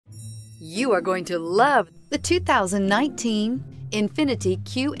You are going to love the 2019 INFINITI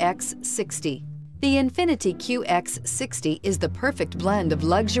QX60. The INFINITI QX60 is the perfect blend of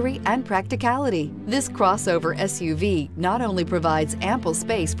luxury and practicality. This crossover SUV not only provides ample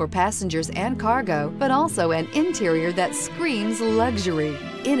space for passengers and cargo, but also an interior that screams luxury.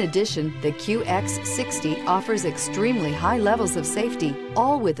 In addition, the QX60 offers extremely high levels of safety,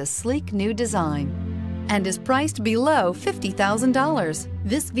 all with a sleek new design, and is priced below $50,000.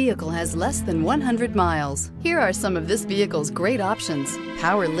 This vehicle has less than 100 miles. Here are some of this vehicle's great options: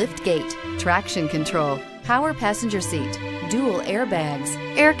 power lift gate, traction control, power passenger seat, dual airbags,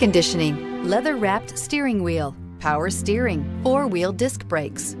 air conditioning, leather-wrapped steering wheel, power steering, four-wheel disc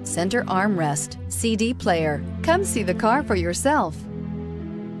brakes, center armrest, CD player. Come see the car for yourself.